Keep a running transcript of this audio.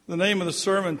The name of the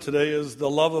sermon today is The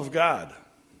Love of God.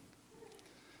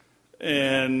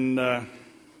 And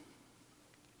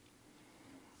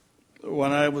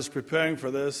when I was preparing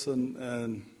for this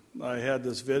and I had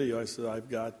this video, I said, I've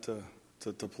got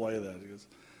to play that.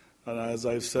 And as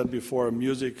I've said before,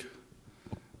 music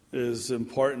is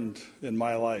important in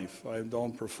my life. I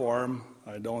don't perform,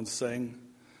 I don't sing,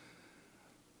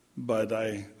 but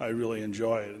I really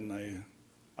enjoy it. And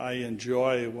I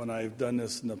enjoy, when I've done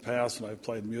this in the past, when I've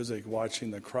played music, watching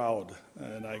the crowd.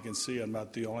 And I can see I'm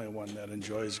not the only one that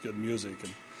enjoys good music.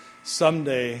 And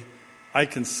someday I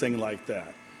can sing like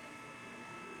that.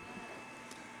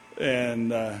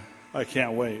 And I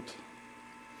can't wait.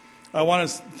 I want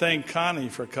to thank Connie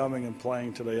for coming and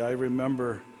playing today. I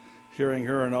remember hearing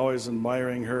her and always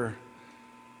admiring her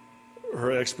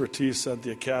expertise at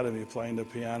the academy playing the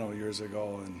piano years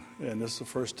ago. And this is the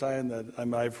first time that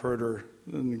I've heard her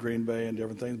in Green Bay and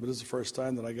different things, but this is the first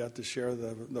time that I got to share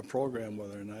the program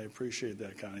with her, and I appreciate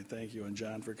that, Connie. Thank you, and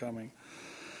John, for coming.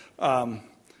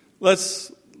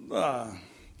 Let's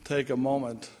take a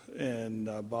moment and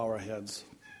bow our heads.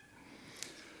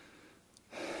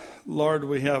 Lord,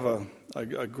 we have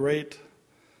a great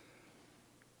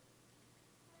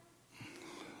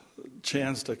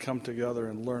chance to come together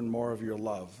and learn more of your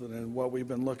love. And what we've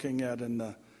been looking at in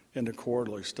the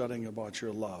quarterly, studying about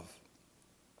your love.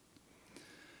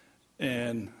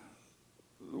 And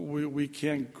we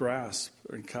can't grasp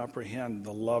and comprehend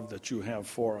the love that you have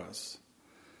for us.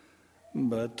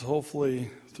 But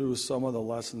hopefully through some of the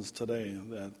lessons today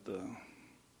that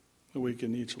we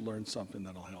can each learn something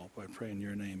that'll help. I pray in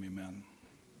your name, amen.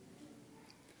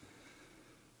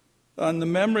 On the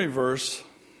memory verse,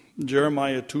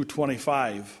 Jeremiah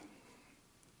 2:25,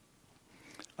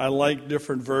 I like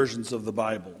different versions of the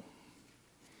Bible.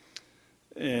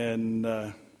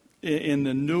 And in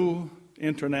the New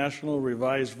International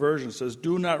Revised Version, it says,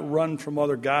 "Do not run from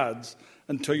other gods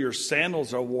until your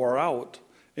sandals are wore out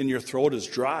and your throat is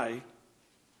dry."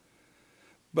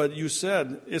 But you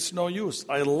said, it's no use.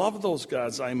 I love those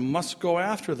gods. I must go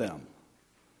after them.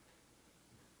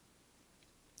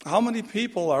 How many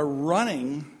people are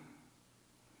running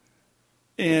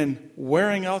and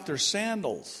wearing out their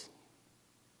sandals?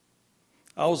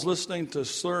 I was listening to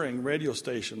Slurring radio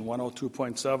station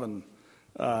 102.7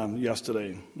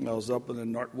 yesterday. I was up in the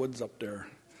North Woods up there.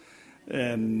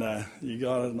 And you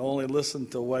got to only listen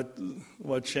to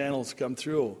what channels come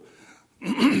through.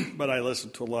 But I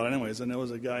listened to a lot anyways. And there was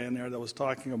a guy in there that was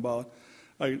talking about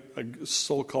a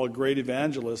so-called great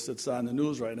evangelist that's on the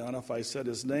news right now. And if I said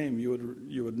his name,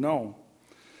 you would know.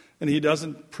 And he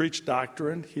doesn't preach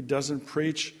doctrine. He doesn't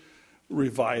preach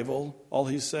revival. All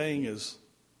he's saying is,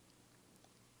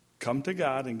 come to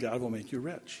God and God will make you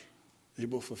rich. He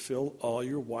will fulfill all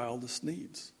your wildest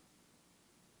needs.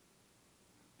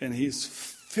 And he's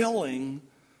filling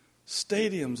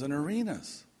stadiums and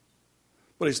arenas.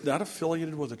 But he's not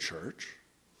affiliated with a church.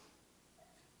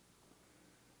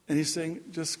 And he's saying,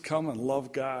 just come and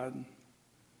love God,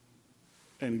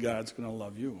 and God's going to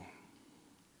love you.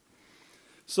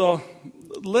 So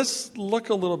let's look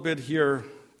a little bit here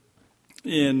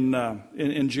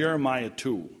in Jeremiah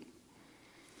 2.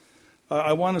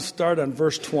 I want to start on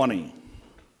verse 20.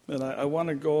 And I want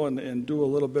to go and do a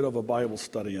little bit of a Bible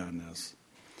study on this.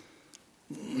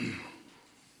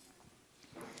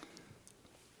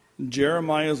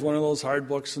 Jeremiah is one of those hard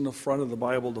books in the front of the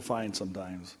Bible to find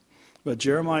sometimes. But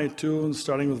Jeremiah 2,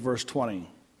 starting with verse 20.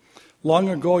 Long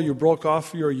ago you broke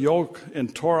off your yoke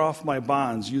and tore off my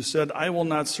bonds. You said, I will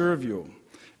not serve you.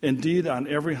 Indeed, on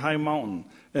every high mountain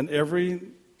and every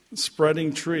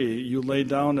spreading tree you lay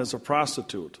down as a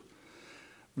prostitute.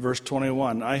 Verse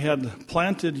 21. I had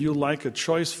planted you like a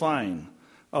choice vine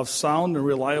of sound and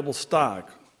reliable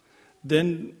stock.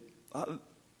 Then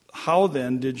how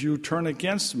then did you turn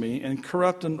against me and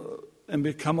corrupt and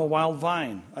become a wild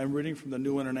vine? I'm reading from the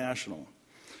New International.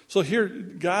 So here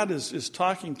God is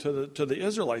talking to the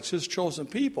Israelites, his chosen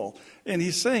people, and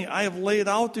he's saying, I have laid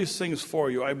out these things for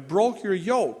you. I broke your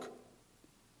yoke.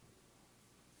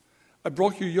 I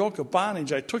broke your yoke of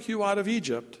bondage. I took you out of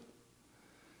Egypt.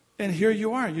 And here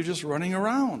you are. You're just running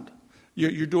around.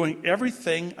 You're doing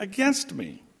everything against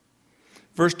me.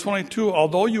 Verse 22,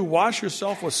 although you wash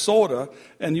yourself with soda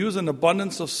and use an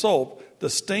abundance of soap, the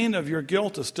stain of your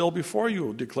guilt is still before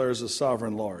you, declares the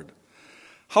sovereign Lord.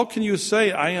 How can you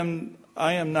say, I am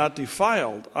not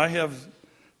defiled? I have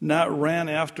not ran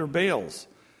after Baals.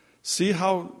 See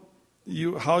how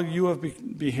you have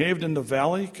behaved in the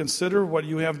valley? Consider what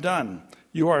you have done.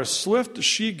 You are a swift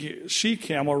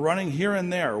she-camel running here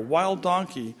and there, wild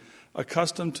donkey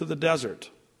accustomed to the desert.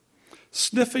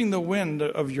 Sniffing the wind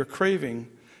of your craving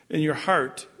in your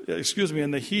heart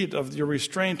in the heat of your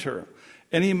restraint her.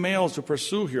 Any males who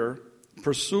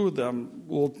pursue them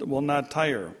will not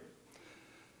tire.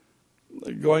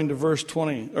 Going to verse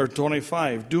 20 or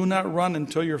 25, do not run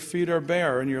until your feet are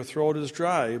bare and your throat is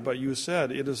dry, but you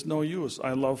said, it is no use.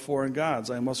 I love foreign gods.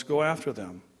 I must go after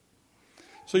them.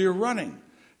 So you're running.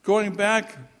 Going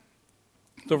back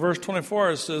to verse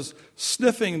 24, it says,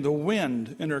 sniffing the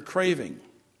wind in her craving.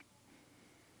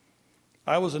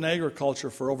 I was in agriculture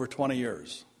for over 20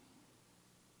 years.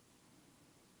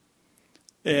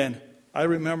 And I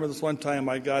remember this one time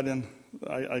I got in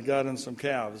some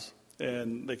calves.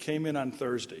 And they came in on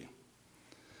Thursday.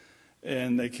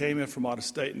 And they came in from out of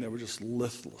state, and they were just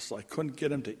listless. I couldn't get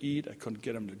them to eat. I couldn't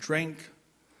get them to drink.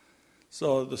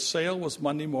 So the sale was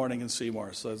Monday morning in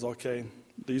Seymour. So I said, okay,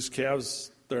 these calves,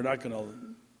 they're not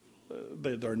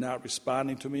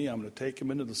responding to me. I'm going to take them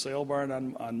into the sale barn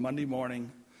on Monday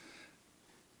morning.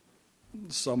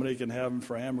 Somebody can have them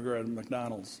for hamburger at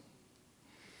McDonald's.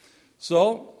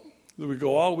 So we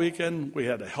go all weekend. We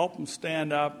had to help them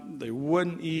stand up. They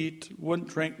wouldn't eat, wouldn't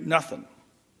drink, nothing.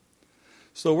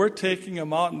 So we're taking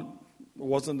them out, and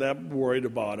wasn't that worried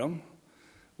about them.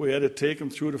 We had to take them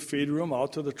through the feed room,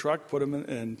 out to the truck, put them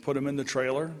in the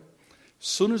trailer. As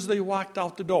soon as they walked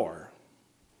out the door,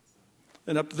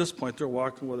 and up to this point they're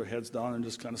walking with their heads down and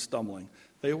just kind of stumbling.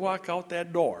 They walk out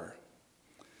that door.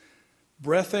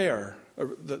 Breath air,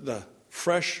 the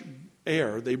fresh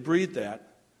air, they breathe that.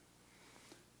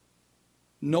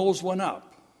 Nose went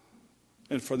up,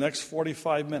 and for the next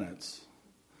 45 minutes,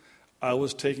 I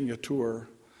was taking a tour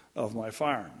of my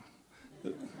farm.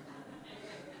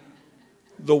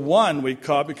 The one we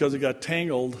caught because it got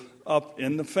tangled up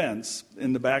in the fence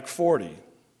in the back 40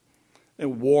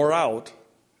 and wore out,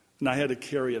 and I had to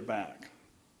carry it back.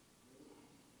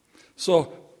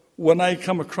 So when I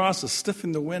come across the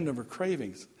sniffing the wind of her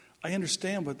cravings, I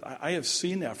understand, but I have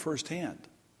seen that firsthand.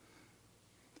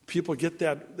 People get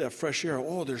that fresh air.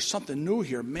 Oh, there's something new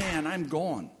here. Man, I'm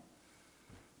going.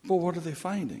 But what are they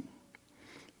finding?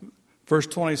 Verse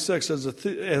 26, as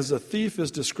a thief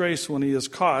is disgraced when he is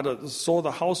caught, so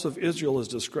the house of Israel is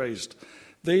disgraced.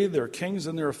 They, their kings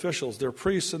and their officials, their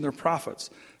priests and their prophets,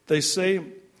 they say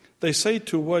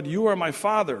to wood, you are my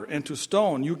father, and to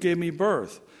stone, you gave me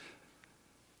birth.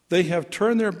 They have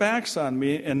turned their backs on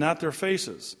me and not their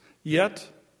faces. Yet,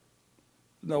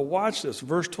 now watch this,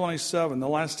 verse 27, the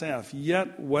last half.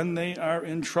 Yet when they are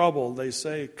in trouble, they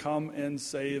say, come and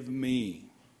save me.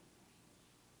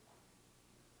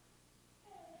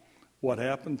 What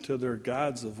happened to their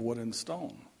gods of wood and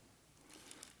stone?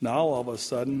 Now all of a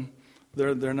sudden,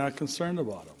 they're not concerned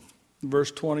about them.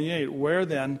 Verse 28, where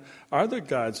then are the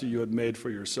gods that you had made for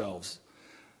yourselves?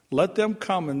 Let them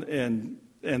come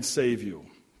and save you.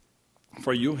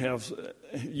 For you have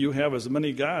as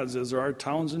many gods as there are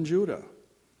towns in Judah.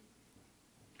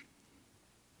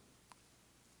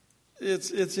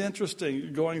 It's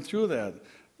interesting going through that.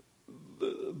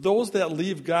 Those that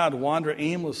leave God wander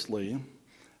aimlessly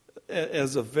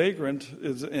as a vagrant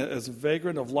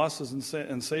of lust is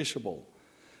insatiable.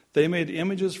 They made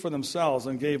images for themselves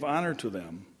and gave honor to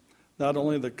them, not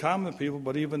only the common people,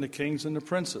 but even the kings and the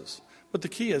princes. But the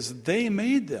key is they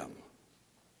made them.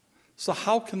 So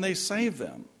how can they save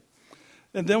them?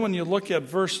 And then when you look at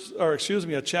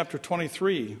at chapter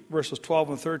 23, verses 12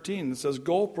 and 13, it says,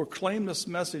 go proclaim this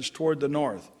message toward the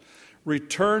north.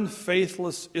 Return,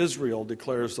 faithless Israel,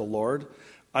 declares the Lord.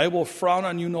 I will frown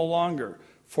on you no longer,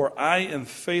 for I am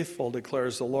faithful,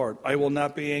 declares the Lord. I will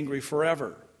not be angry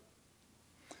forever.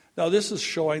 Now this is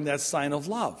showing that sign of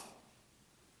love.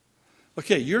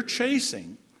 Okay, you're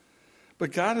chasing,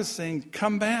 but God is saying,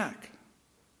 come back.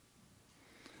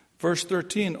 Verse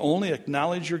 13, only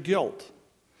acknowledge your guilt.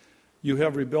 You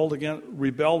have rebelled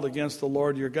against the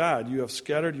Lord your God. You have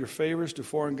scattered your favors to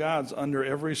foreign gods under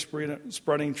every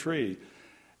spreading tree,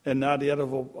 and not yet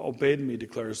have obeyed me,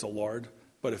 declares the Lord.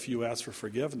 But if you ask for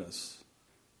forgiveness,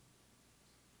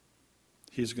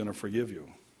 He's going to forgive you.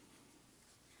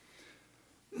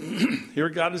 Here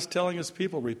God is telling His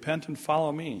people, repent and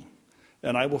follow me,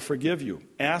 and I will forgive you.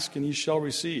 Ask and ye shall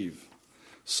receive.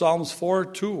 Psalms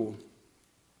 4:2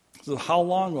 says, how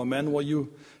long, O men, will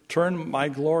you turn my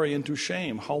glory into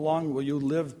shame? How long will you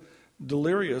live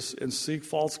delirious and seek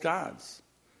false gods?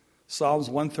 Psalms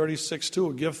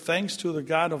 136:2, give thanks to the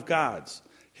God of gods.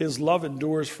 His love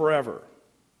endures forever.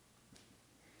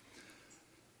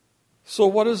 So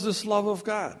what is this love of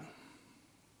God?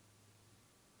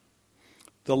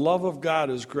 The love of God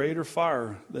is greater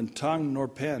far than tongue nor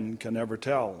pen can ever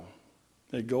tell.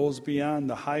 It goes beyond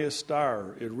the highest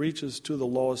star. It reaches to the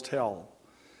lowest hell.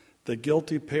 The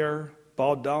guilty pair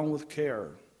bow down with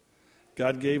care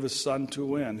God gave his Son to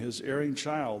win. His erring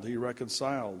child he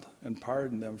reconciled and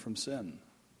pardoned them from sin.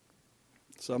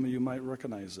 Some of you might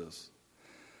recognize this.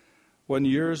 When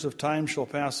years of time shall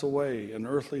pass away, and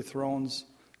earthly thrones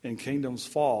and kingdoms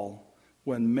fall,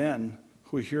 when men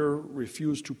who hear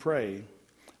refuse to pray,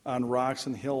 on rocks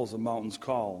and hills and mountains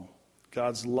call,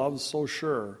 God's love so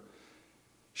sure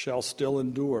shall still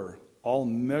endure, all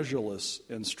measureless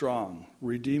and strong,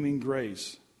 redeeming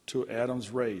grace to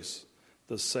Adam's race,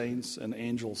 the saints' and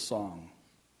angels' song.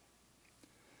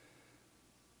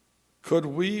 Could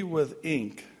we with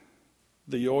ink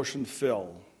the ocean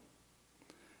fill,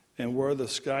 and were the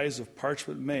skies of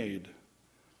parchment made,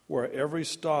 where every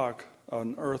stalk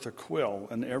on earth a quill,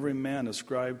 and every man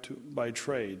ascribed by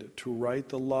trade to write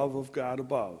the love of God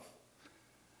above,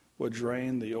 would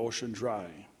drain the ocean dry,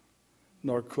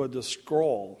 nor could the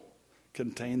scroll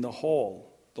contain the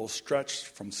whole, though stretched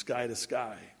from sky to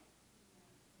sky.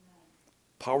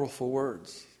 Powerful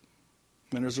words.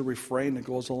 And there's a refrain that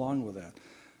goes along with that.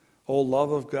 O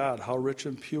love of God, how rich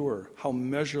and pure, how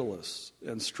measureless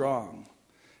and strong,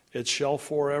 it shall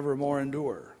forevermore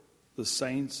endure, the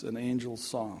saints' and angels'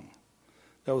 song.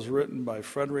 That was written by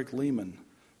Frederick Lehman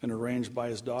and arranged by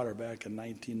his daughter back in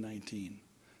 1919.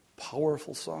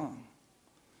 Powerful song.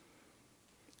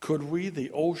 Could we,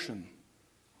 the ocean,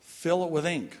 fill it with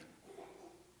ink?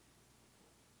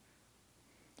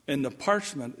 And the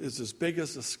parchment is as big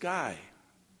as the sky.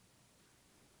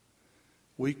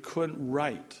 We couldn't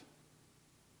write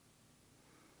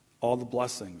all the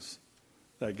blessings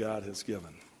that God has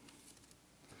given.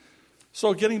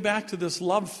 So getting back to this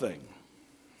love thing,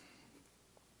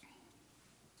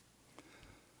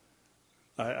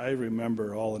 I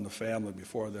remember All in the Family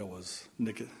before there was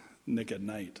Nick at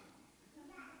Night.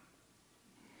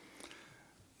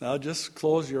 Now just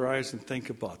close your eyes and think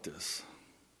about this.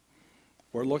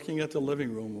 We're looking at the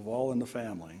living room of All in the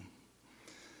Family.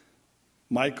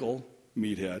 Michael,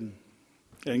 meathead,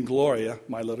 and Gloria,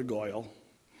 my little Goyle,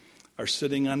 are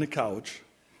sitting on the couch,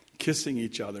 kissing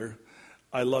each other.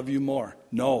 I love you more.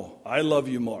 No, I love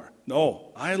you more.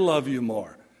 No, I love you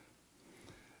more.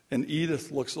 And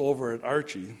Edith looks over at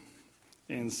Archie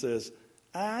and says,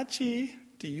 Archie,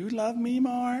 do you love me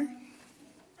more?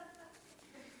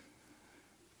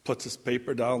 Puts his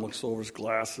paper down, looks over his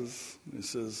glasses, and he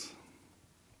says,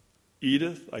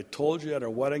 Edith, I told you at our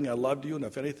wedding I loved you, and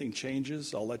if anything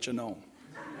changes, I'll let you know.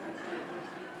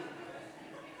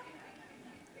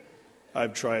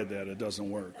 I've tried that. It doesn't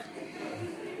work.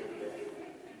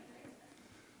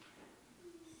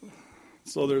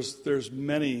 So there's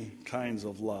many kinds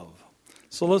of love.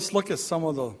 So let's look at some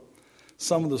of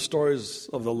the stories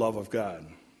of the love of God.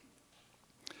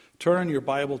 Turn in your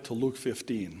Bible to Luke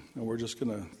 15, and we're just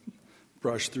going to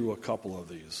brush through a couple of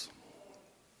these.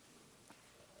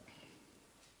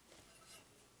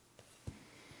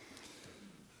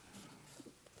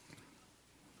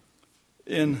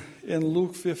 In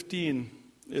Luke 15,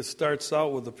 it starts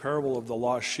out with the parable of the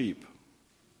lost sheep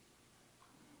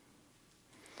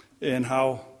and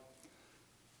how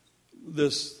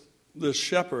this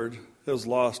shepherd has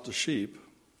lost a sheep,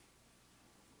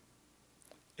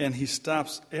 and he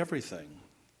stops everything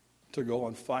to go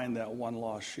and find that one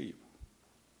lost sheep.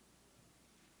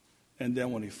 And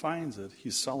then when he finds it,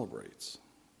 he celebrates.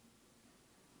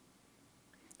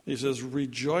 He says,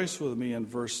 rejoice with me at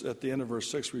the end of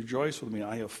verse 6, rejoice with me,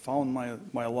 I have found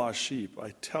my lost sheep.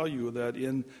 I tell you that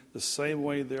in the same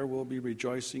way there will be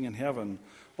rejoicing in heaven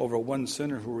over one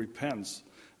sinner who repents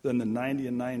than the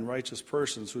 99 righteous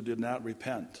persons who did not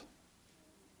repent.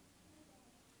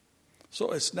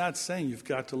 So it's not saying you've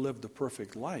got to live the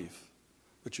perfect life,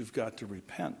 but you've got to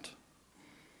repent.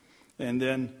 And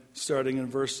then starting in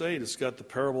verse 8, it's got the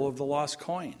parable of the lost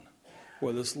coin,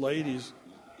 where this lady,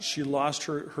 she lost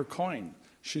her coin.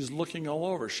 She's looking all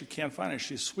over. She can't find it.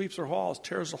 She sweeps her halls,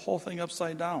 tears the whole thing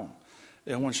upside down.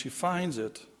 And when she finds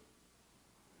it,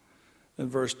 in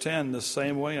verse 10, the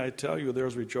same way I tell you,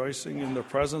 there's rejoicing in the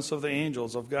presence of the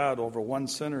angels of God over one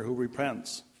sinner who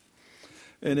repents.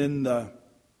 And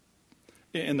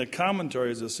in the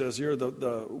commentaries, it says here,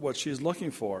 what she's looking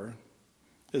for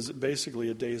is basically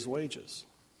a day's wages.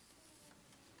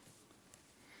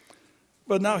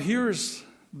 But now here's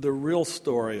the real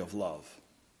story of love,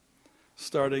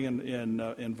 starting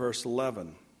in verse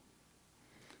 11,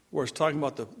 where it's talking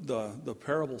about the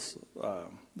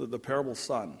parable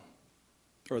son,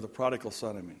 or the prodigal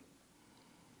son, I mean.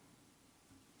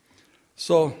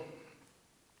 So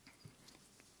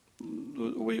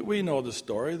we know the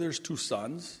story. There's two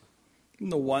sons.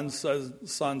 And the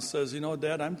son says,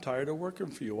 Dad, I'm tired of working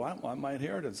for you. I want my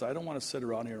inheritance. I don't want to sit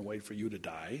around here and wait for you to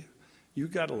die. You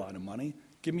got a lot of money.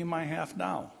 Give me my half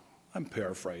now. I'm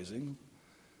paraphrasing.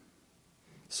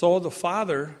 So the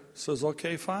father says,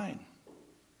 okay, fine.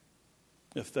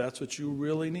 If that's what you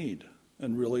really need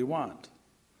and really want.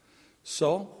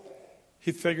 So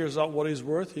he figures out what he's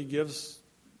worth. He gives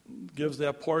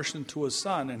that portion to his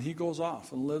son, and he goes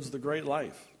off and lives the great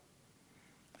life.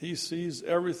 He sees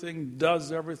everything,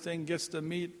 does everything, gets to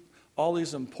meet all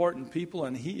these important people,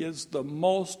 and he is the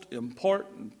most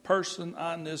important person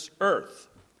on this earth.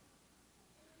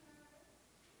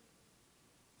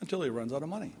 Until he runs out of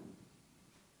money.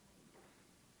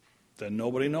 Then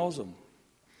nobody knows him.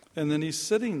 And then he's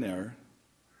sitting there.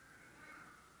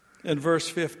 In verse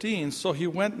 15, so he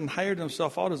went and hired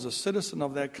himself out as a citizen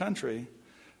of that country,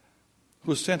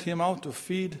 who sent him out to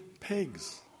feed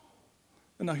pigs.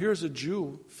 And now here's a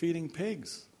Jew feeding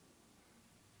pigs.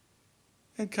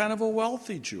 And kind of a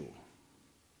wealthy Jew.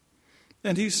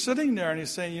 And he's sitting there and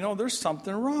he's saying, there's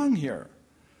something wrong here.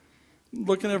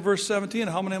 Looking at verse 17,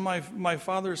 how many of my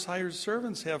father's hired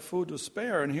servants have food to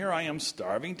spare? And here I am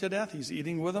starving to death. He's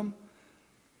eating with them.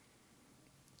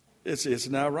 It's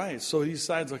not right. So he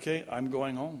decides, okay, I'm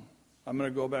going home. I'm going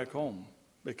to go back home.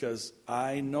 Because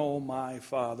I know my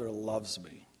father loves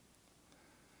me.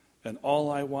 And all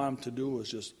I want him to do is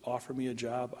just offer me a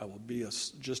job. I will be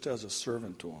just as a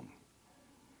servant to him.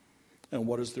 And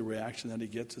what is the reaction that he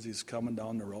gets as he's coming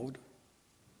down the road?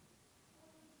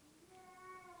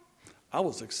 I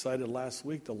was excited last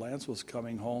week that Lance was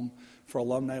coming home for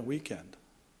alumni weekend.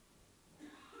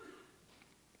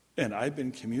 And I've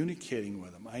been communicating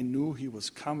with him. I knew he was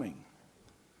coming.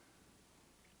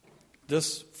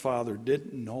 This father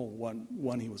didn't know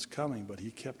when he was coming, but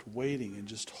he kept waiting and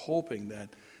just hoping that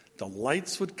the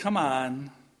lights would come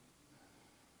on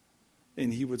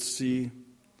and he would see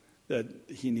that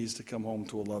he needs to come home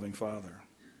to a loving father.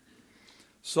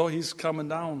 So he's coming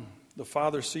down. The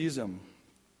father sees him.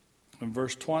 In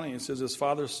verse 20, it says, his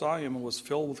father saw him and was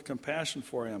filled with compassion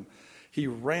for him. He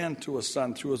ran to his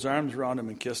son, threw his arms around him,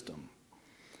 and kissed him.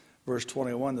 Verse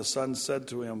 21, the son said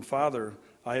to him, Father,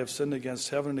 I have sinned against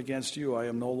heaven and against you. I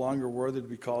am no longer worthy to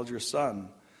be called your son.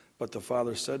 But the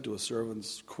father said to his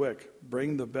servants, quick,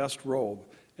 bring the best robe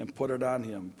and put it on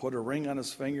him. Put a ring on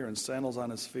his finger and sandals on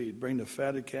his feet. Bring the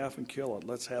fatted calf and kill it.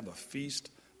 Let's have a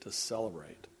feast to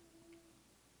celebrate.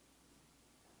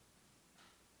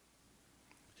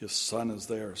 His son is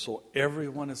there, so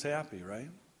everyone is happy,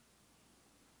 right?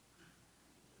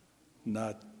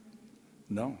 Not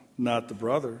the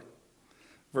brother.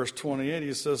 Verse 28,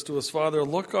 he says to his father,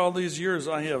 look, all these years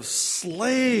I have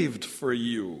slaved for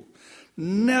you,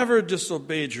 never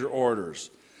disobeyed your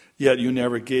orders, yet you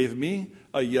never gave me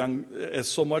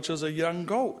so much as a young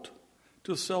goat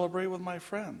to celebrate with my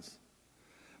friends.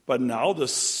 But now the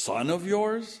son of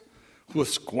yours, who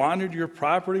has squandered your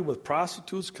property with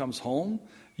prostitutes, comes home.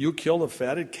 You killed a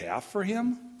fatted calf for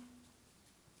him?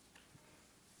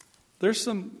 There's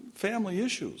some family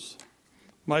issues.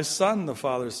 My son, the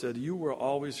father said, you were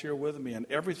always here with me, and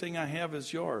everything I have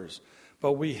is yours.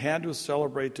 But we had to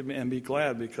celebrate and be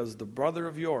glad because the brother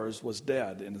of yours was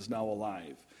dead and is now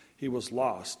alive. He was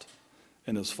lost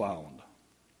and is found.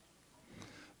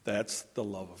 That's the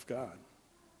love of God.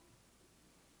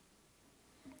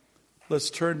 Let's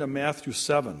turn to Matthew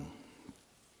 7.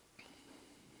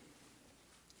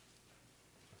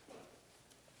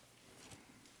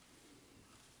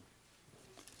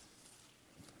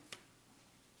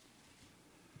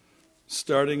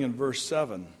 Starting in verse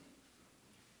 7.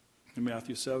 In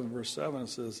Matthew 7, verse 7, it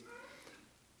says,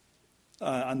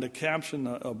 on the caption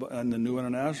on the New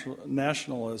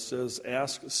International, it says,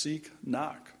 ask, seek,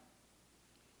 knock.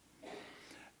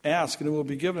 Ask, and it will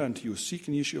be given unto you. Seek,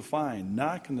 and ye shall find.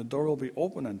 Knock, and the door will be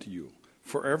opened unto you.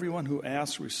 For everyone who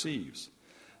asks receives.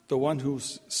 The one who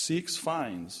seeks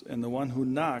finds, and the one who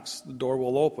knocks, the door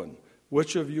will open.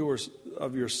 Which of you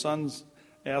of your sons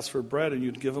ask for bread, and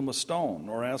you'd give him a stone?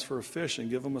 Or ask for a fish, and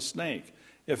give him a snake?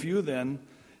 If you then,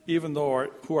 even though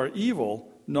who are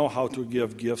evil, know how to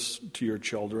give gifts to your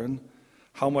children,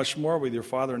 how much more will your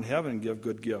Father in heaven give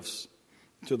good gifts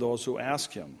to those who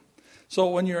ask him? So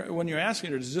when you're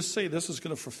asking her, does this say this is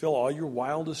going to fulfill all your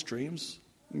wildest dreams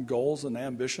and goals and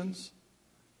ambitions?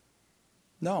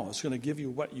 No, it's going to give you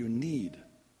what you need.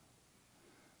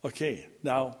 Okay,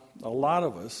 now a lot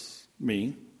of us,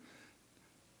 me,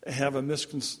 have a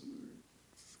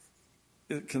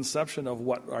misconception of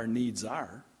what our needs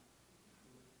are.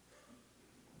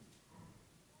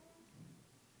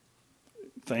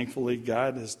 Thankfully,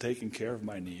 God has taken care of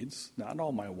my needs, not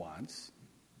all my wants,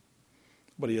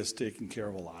 but he has taken care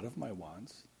of a lot of my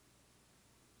wants.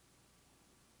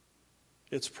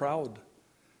 It's proud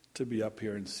to be up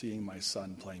here and seeing my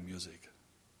son playing music.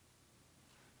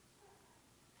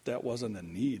 That wasn't a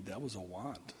need, that was a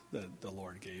want that the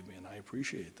Lord gave me, and I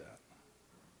appreciate that.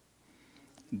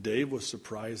 Dave was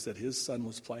surprised that his son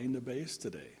was playing the bass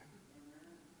today.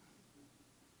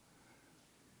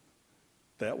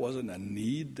 That wasn't a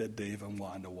need that Dave and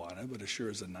Wanda wanted, but it sure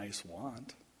is a nice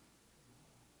want.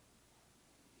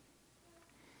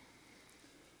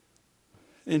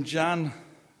 In John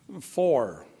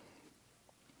 4,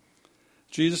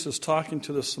 Jesus is talking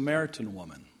to the Samaritan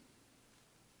woman.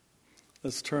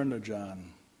 Let's turn to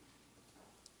John.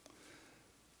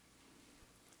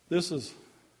 This is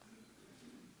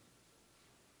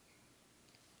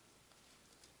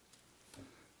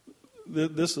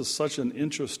such an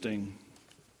interesting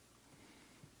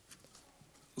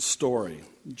story.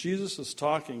 Jesus is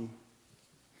talking.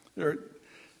 I'm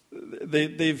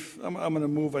going to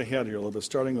move ahead here a little bit,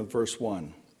 starting with verse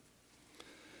 1.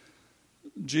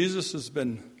 Jesus has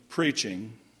been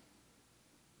preaching,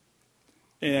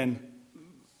 and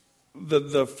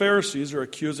the Pharisees are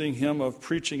accusing him of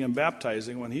preaching and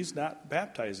baptizing when he's not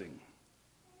baptizing.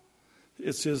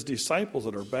 It's his disciples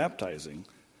that are baptizing.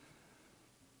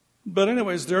 But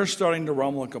anyways, they're starting to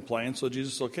rumble and complain, so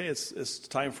Jesus says, okay, it's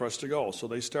time for us to go. So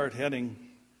they start heading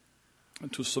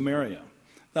to Samaria.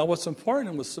 Now what's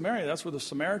important with Samaria, that's where the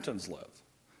Samaritans live.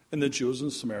 And the Jews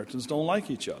and Samaritans don't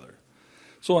like each other.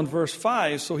 So in verse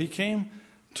 5, so he came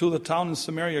to the town in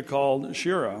Samaria called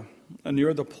Shirah,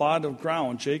 near the plot of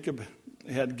ground Jacob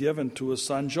had given to his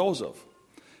son Joseph.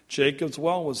 Jacob's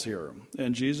well was here,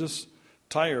 and Jesus,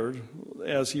 tired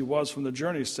as he was from the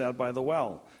journey, sat by the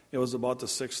well. It was about the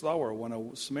 6th hour when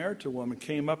a Samaritan woman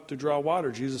came up to draw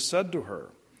water. Jesus said to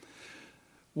her,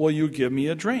 "Will you give me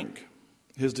a drink?"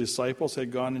 His disciples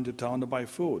had gone into town to buy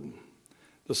food.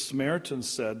 The Samaritan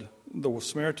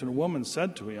woman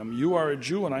said to him, "You are a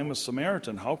Jew and I'm a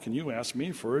Samaritan. How can you ask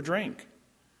me for a drink?"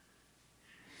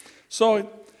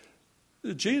 So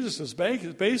Jesus is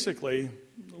basically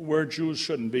where Jews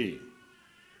shouldn't be,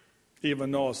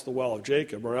 even though it's the well of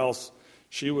Jacob, or else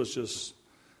she was just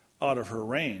out of her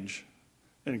range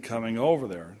in coming over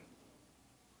there.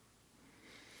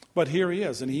 But here he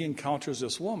is, and he encounters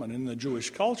this woman. In the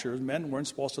Jewish culture, men weren't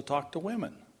supposed to talk to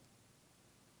women.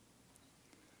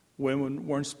 Women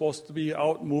weren't supposed to be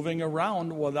out moving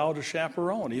around without a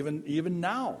chaperone, even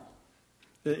now.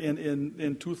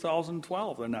 In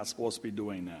 2012, they're not supposed to be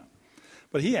doing that.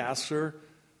 But he asks her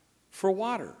for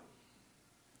water.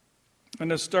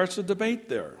 And it starts a debate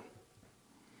there.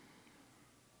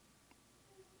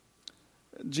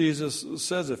 Jesus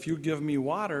says, "If you give me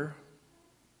water,"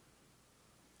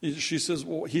 she says,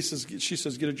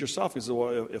 "Get it yourself." He says,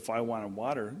 "Well, if I wanted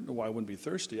water, I wouldn't be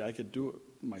thirsty. I could do it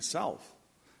myself,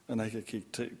 and I could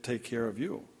take care of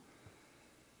you."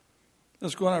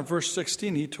 Let's go on to verse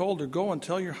 16. He told her, "Go and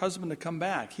tell your husband to come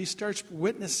back." He starts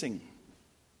witnessing.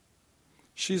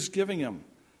 She's giving him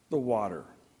the water.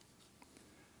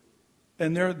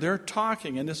 And they're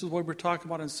talking, and this is what we're talking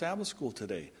about in Sabbath school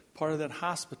today. Part of that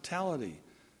hospitality,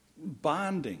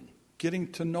 bonding,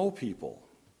 getting to know people.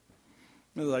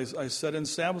 As I said in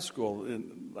Sabbath school,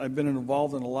 I've been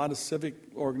involved in a lot of civic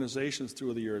organizations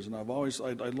through the years, and I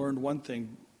learned one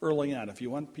thing early on. If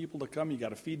you want people to come, you got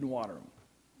to feed and water them.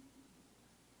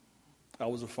 I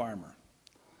was a farmer.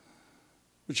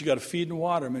 But you got to feed and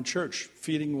water them in church.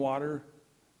 Feeding water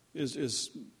is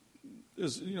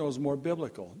more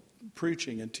biblical.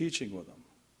 Preaching and teaching with them.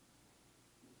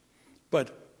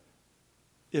 But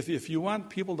if you want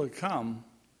people to come,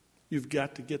 you've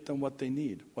got to get them what they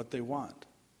need, what they want.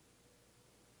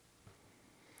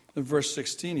 In verse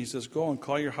 16, he says, "Go and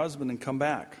call your husband and come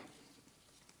back."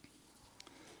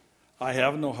 "I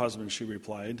have no husband," she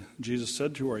replied. Jesus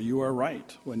said to her, "You are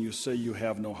right when you say you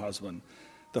have no husband.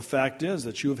 The fact is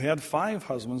that you have had 5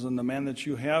 husbands, and the man that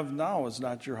you have now is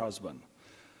not your husband.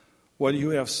 What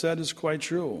you have said is quite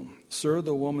true." "Sir,"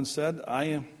 the woman said,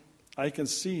 I can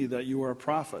see that you are a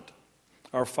prophet.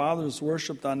 Our fathers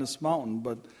worshipped on this mountain,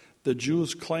 but the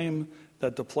Jews claim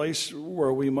that the place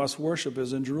where we must worship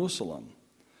is in Jerusalem."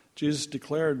 Jesus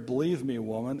declared, "Believe me,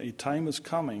 woman, a time is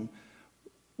coming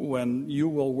when you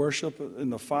will worship in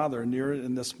the Father, neither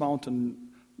in this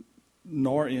mountain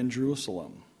nor in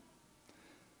Jerusalem."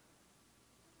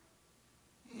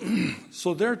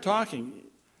 So they're talking.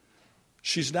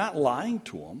 She's not lying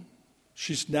to him.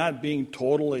 She's not being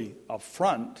totally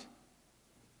upfront.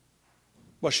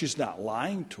 But she's not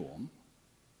lying to him.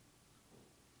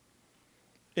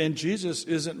 And Jesus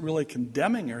isn't really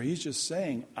condemning her. He's just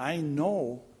saying, "I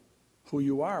know who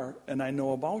you are, and I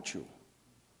know about you."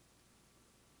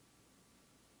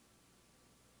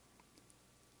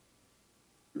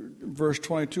 Verse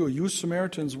 22, "You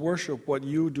Samaritans worship what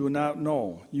you do not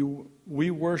know.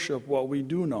 We worship what we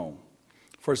do know.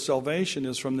 For salvation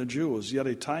is from the Jews, yet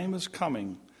a time is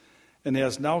coming, and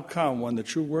has now come, when the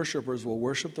true worshipers will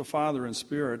worship the Father in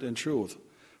spirit and truth.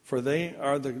 For they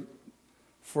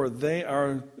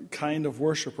are kind of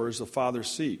worshipers the Father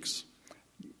seeks.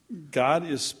 God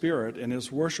is spirit, and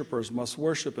his worshipers must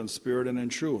worship in spirit and in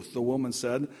truth. The woman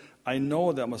said, I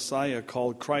know that Messiah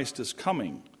called Christ is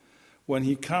coming. When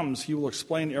he comes, he will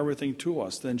explain everything to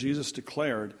us. Then Jesus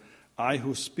declared, I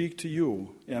who speak to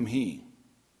you am he.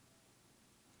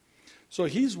 So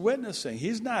he's witnessing.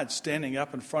 He's not standing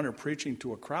up in front or preaching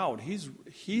to a crowd.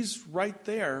 He's right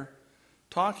there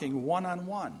talking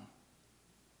one-on-one.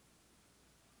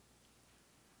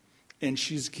 And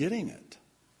she's getting it.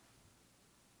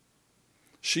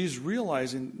 She's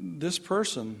realizing this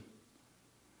person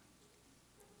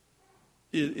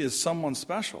is someone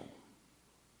special.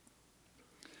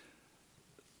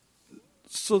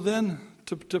 So then,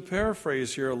 to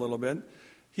paraphrase here a little bit,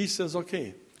 he says,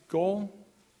 okay, go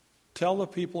tell the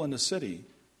people in the city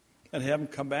and have them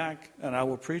come back and I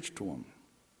will preach to them.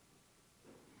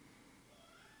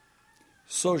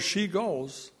 So she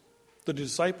goes. The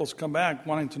disciples come back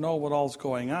wanting to know what all's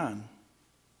going on.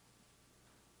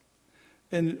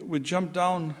 And we jump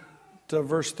down to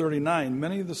verse 39.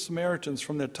 Many of the Samaritans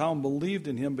from that town believed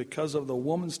in him because of the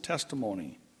woman's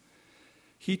testimony.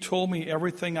 He told me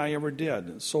everything I ever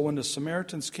did. So when the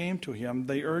Samaritans came to him,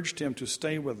 they urged him to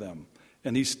stay with them.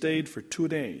 And he stayed for 2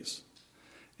 days.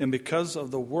 And because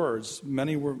of the words,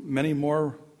 many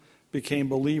more became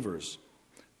believers.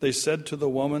 They said to the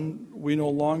woman, we no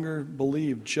longer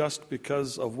believe just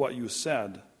because of what you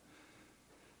said.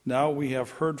 Now we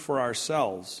have heard for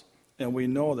ourselves, and we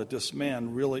know that this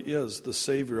man really is the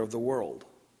Savior of the world.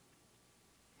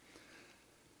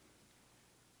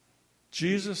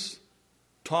 Jesus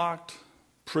talked,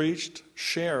 preached,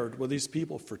 shared with these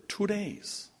people for 2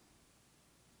 days.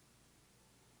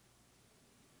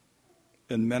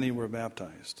 And many were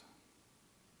baptized.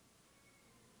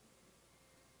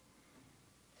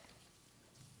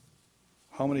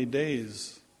 How many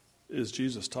days is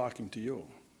Jesus talking to you?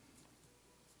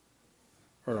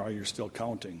 Or are you still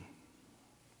counting?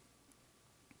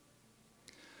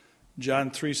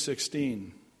 John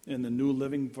 3:16 in the New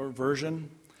Living Version,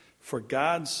 for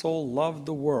God so loved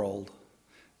the world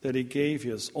that he gave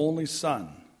his only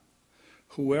Son.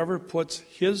 Whoever puts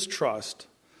his trust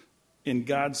in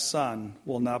God's Son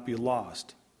will not be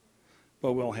lost,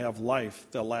 but will have life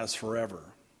that lasts forever.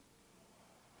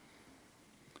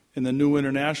 In the New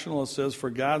International, it says, for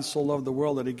God so loved the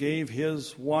world that he gave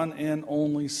his one and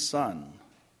only Son,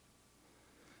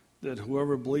 that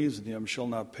whoever believes in him shall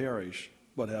not perish,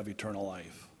 but have eternal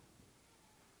life.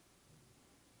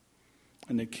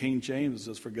 And the King James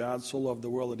says, for God so loved the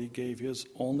world that he gave his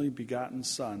only begotten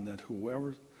Son, that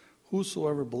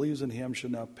whosoever believes in him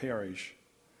should not perish,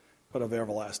 but have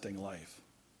everlasting life.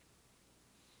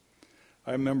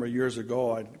 I remember years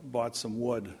ago I bought some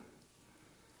wood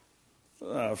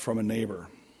from a neighbor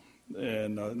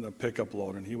and a pickup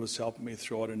load, and he was helping me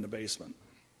throw it in the basement.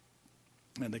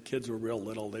 And the kids were real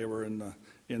little. They were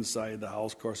inside the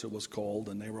house. Of course, it was cold,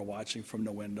 and they were watching from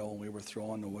the window, and we were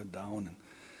throwing the wood down,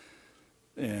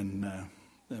 and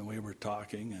we were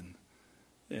talking,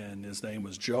 and his name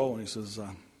was Joe, and he says,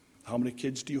 how many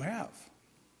kids do you have?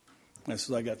 I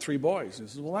said, I got 3 boys. He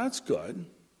says, well, that's good.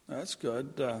 That's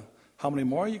good. How many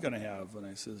more are you going to have? And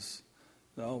I says,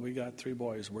 no, we got 3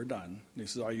 boys. We're done. And he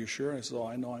says, are you sure? I said, oh,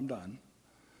 I know I'm done.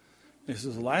 And he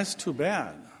says, well, that's too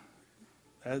bad.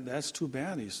 That's too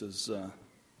bad, he says,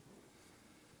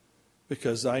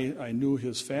 because I knew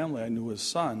his family. I knew his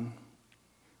son.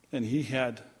 And he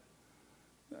had,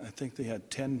 I think they had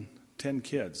 10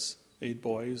 kids, 8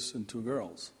 boys and 2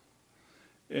 girls.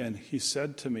 And he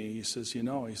said to me, he says,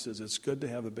 it's good to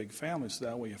have a big family, so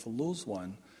that way if you lose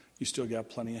one, you still got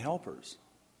plenty of helpers.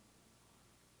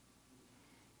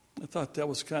 I thought that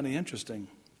was kind of interesting.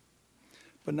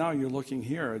 But now you're looking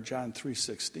here at John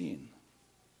 3:16.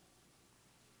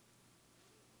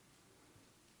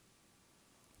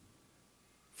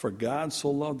 For God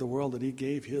so loved the world that he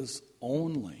gave his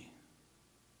only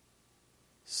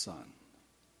Son.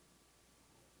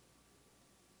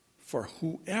 For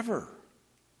whoever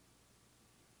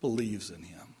believes in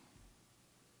him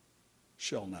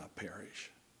shall not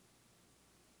perish.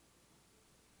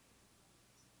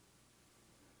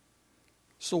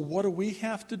 So what do we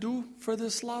have to do for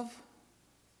this love?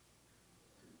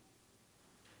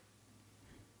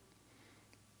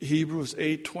 Hebrews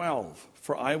 8:12,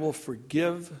 for I will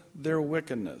forgive their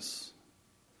wickedness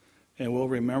and will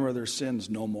remember their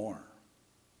sins no more.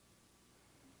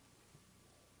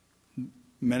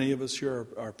 Many of us here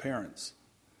are parents.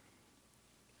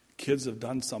 Kids have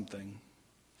done something,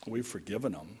 We've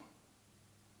forgiven them.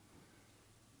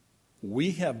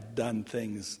 We have done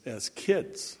things as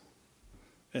kids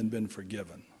and been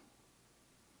forgiven.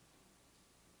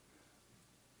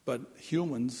 But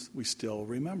humans, we still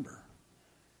remember.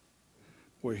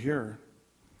 We're here.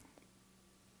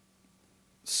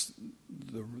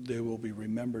 They will be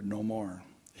remembered no more.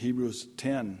 Hebrews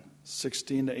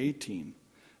 10:16-18.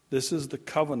 This is the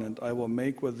covenant I will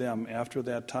make with them after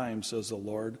that time, says the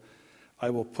Lord. I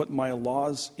will put my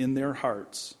laws in their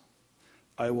hearts.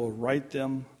 I will write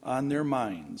them on their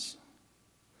minds.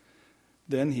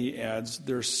 Then he adds,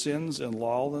 their sins and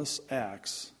lawless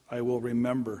acts I will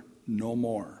remember no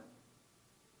more.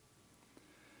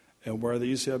 And where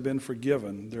these have been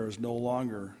forgiven, there is no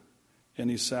longer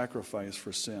any sacrifice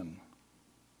for sin.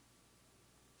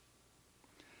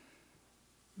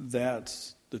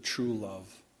 That's the true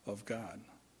love of God.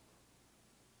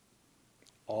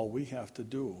 All we have to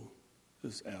do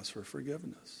is ask for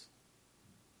forgiveness.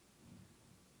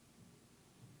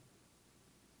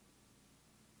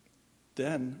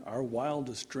 Then our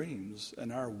wildest dreams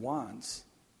and our wants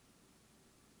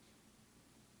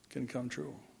can come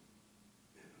true.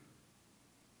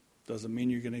 Doesn't mean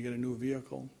you're going to get a new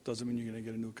vehicle. Doesn't mean you're going to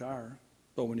get a new car.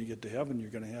 But when you get to heaven, you're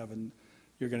going to have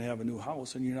a new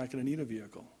house, and you're not going to need a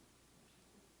vehicle.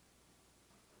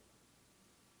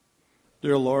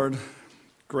 Dear Lord,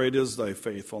 great is thy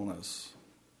faithfulness.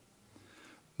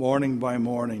 Morning by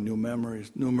morning, new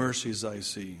mercies I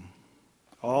see.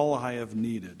 All I have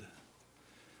needed,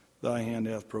 thy hand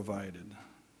hath provided.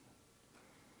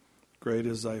 Great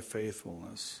is thy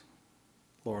faithfulness,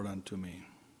 Lord, unto me.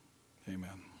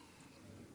 Amen.